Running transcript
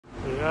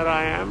Here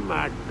I am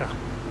at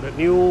the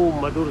new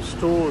Madhur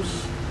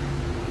Stores,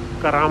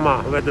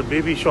 Karama, where the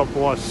baby shop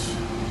was.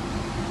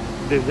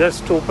 They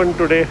just opened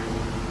today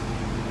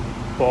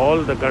for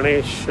all the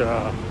Ganesh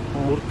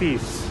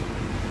Murtis.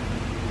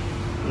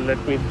 Let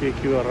me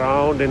take you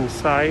around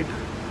inside.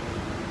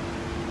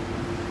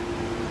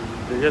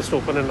 They just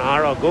opened an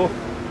hour ago.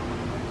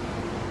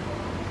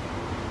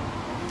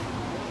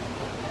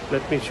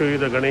 Let me show you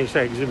the Ganesha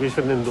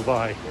exhibition in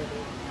Dubai.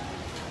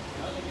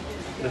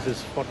 This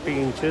is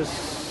 40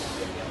 inches.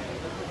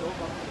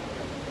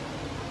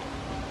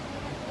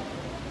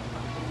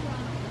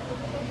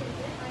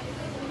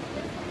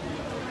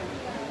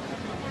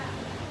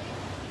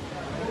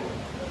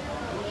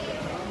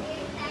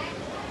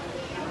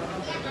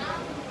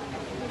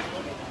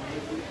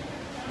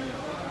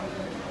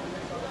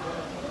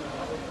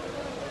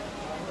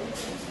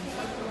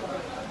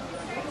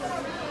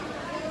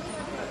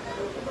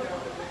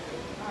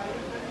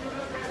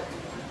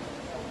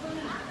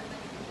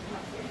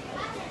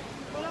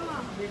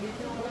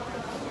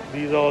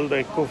 These are all the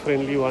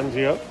eco-friendly ones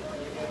here.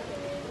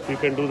 You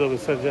can do the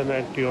Visarjan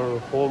at your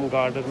home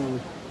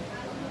garden.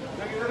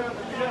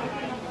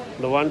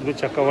 The ones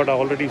which are covered are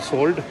already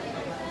sold.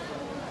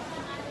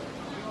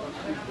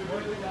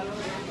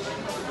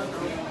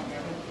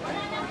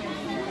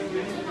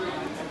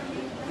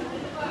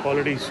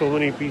 Already so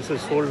many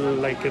pieces sold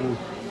like in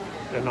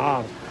an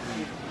hour.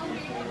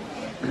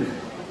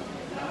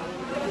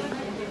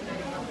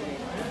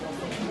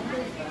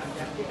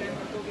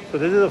 So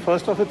this is the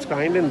first of its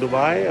kind in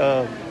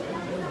Dubai,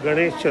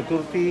 Ganesh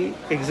Chaturthi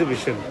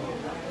exhibition.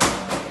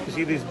 You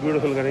see these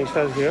beautiful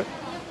Ganeshas here.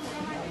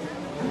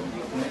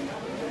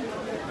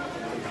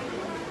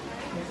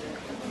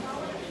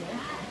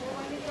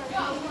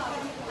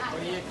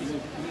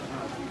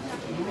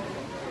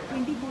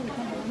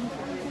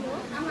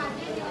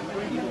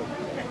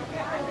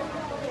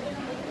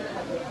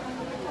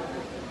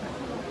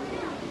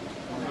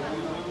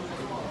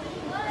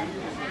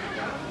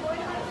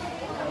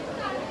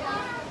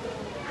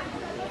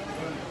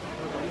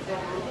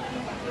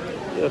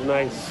 A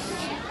nice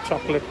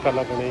chocolate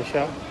color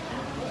Ganesha.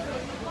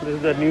 This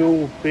is the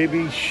new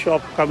baby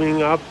shop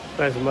coming up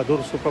as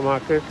Madhur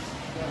Supermarket.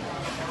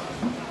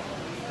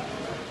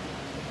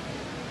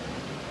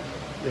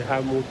 They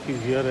have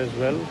murtis here as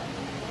well.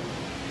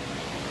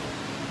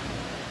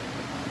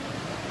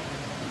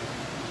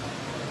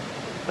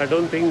 I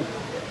don't think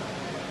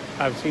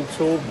I've seen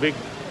so big,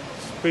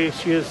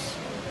 spacious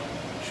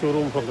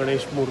showroom for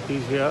Ganesh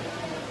murtis here.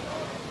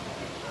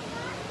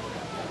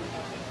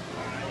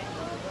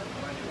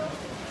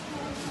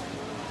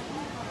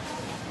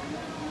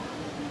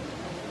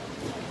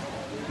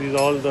 These are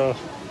all the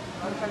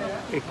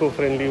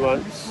eco-friendly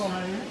ones.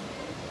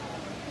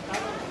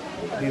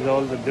 These are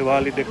all the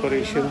Diwali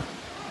decoration.